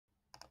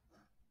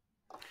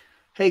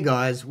Hey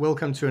guys,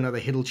 welcome to another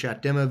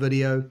HitlChat demo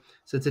video.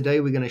 So today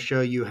we're going to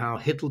show you how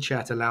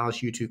HitlChat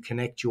allows you to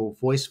connect your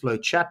Voiceflow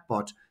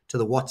chatbot to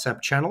the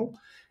WhatsApp channel,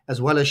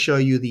 as well as show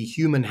you the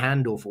human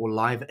handoff or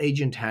live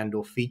agent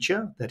handoff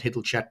feature that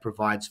HitlChat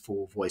provides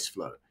for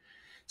Voiceflow.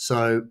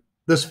 So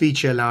this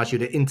feature allows you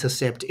to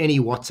intercept any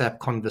WhatsApp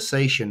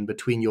conversation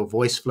between your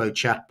Voiceflow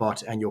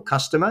chatbot and your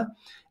customer,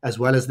 as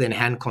well as then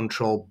hand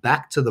control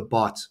back to the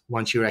bot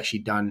once you're actually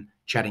done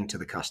chatting to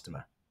the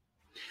customer.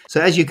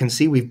 So as you can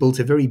see, we've built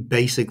a very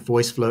basic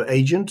Voiceflow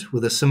agent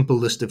with a simple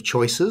list of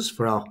choices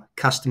for our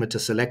customer to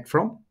select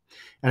from.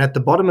 And at the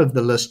bottom of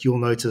the list, you'll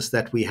notice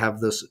that we have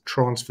this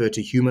transfer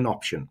to human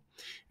option.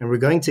 And we're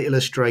going to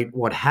illustrate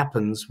what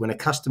happens when a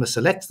customer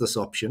selects this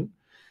option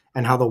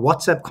and how the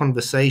WhatsApp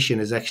conversation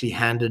is actually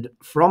handed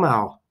from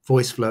our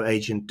Voiceflow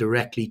agent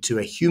directly to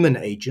a human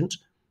agent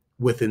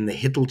within the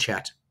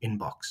HitlChat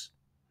inbox.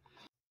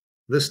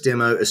 This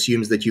demo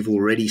assumes that you've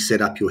already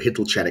set up your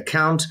HitlChat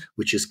account,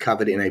 which is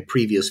covered in a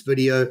previous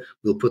video.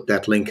 We'll put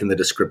that link in the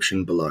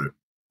description below.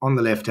 On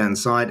the left-hand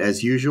side,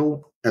 as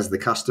usual, as the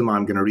customer,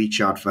 I'm going to reach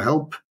out for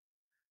help.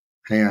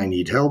 Hey, I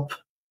need help.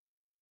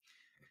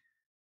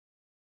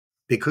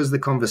 Because the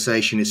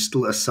conversation is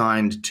still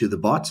assigned to the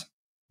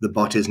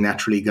bot is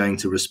naturally going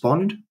to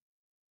respond.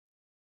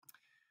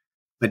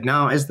 But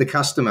now, as the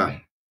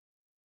customer,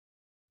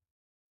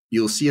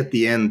 you'll see at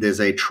the end there's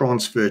a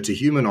transfer to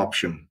human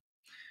option.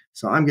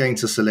 So I'm going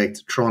to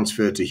select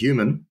transfer to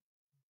human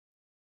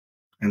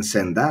and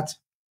send that.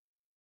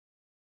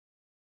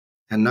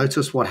 And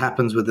notice what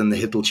happens within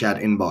the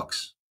HitlChat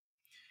inbox.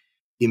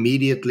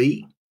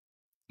 Immediately,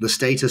 the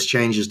status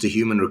changes to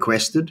human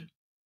requested.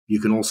 You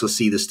can also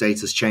see the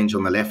status change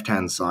on the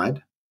left-hand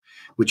side,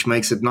 which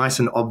makes it nice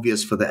and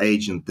obvious for the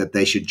agent that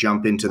they should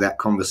jump into that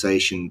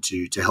conversation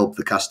to help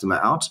the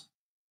customer out.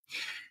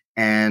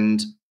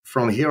 And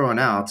from here on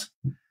out,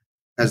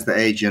 as the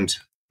agent,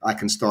 I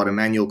can start a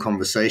manual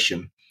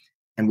conversation.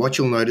 And what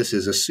you'll notice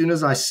is as soon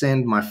as I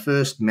send my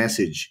first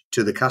message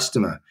to the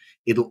customer,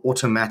 it'll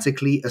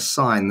automatically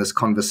assign this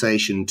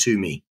conversation to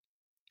me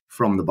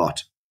from the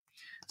bot.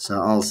 So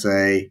I'll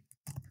say,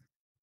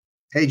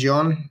 hey,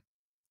 John,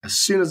 as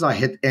soon as I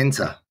hit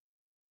enter,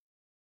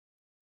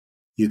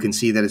 you can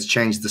see that it's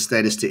changed the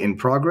status to in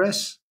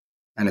progress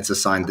and it's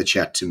assigned the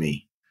chat to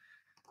me.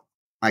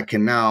 I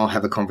can now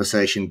have a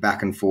conversation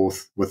back and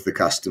forth with the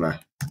customer.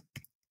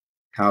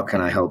 How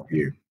can I help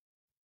you?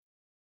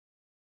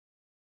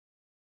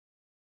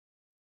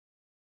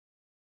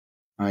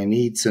 I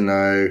need to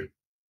know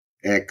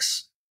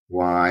X,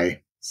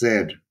 Y,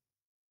 Z.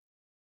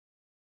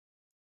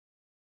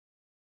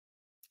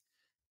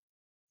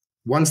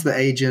 Once the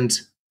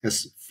agent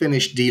has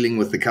finished dealing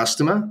with the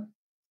customer,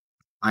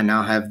 I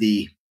now have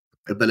the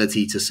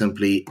ability to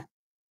simply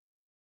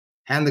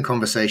hand the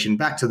conversation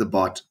back to the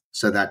bot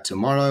so that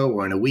tomorrow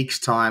or in a week's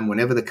time,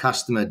 whenever the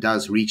customer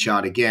does reach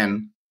out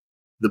again,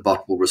 the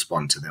bot will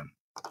respond to them.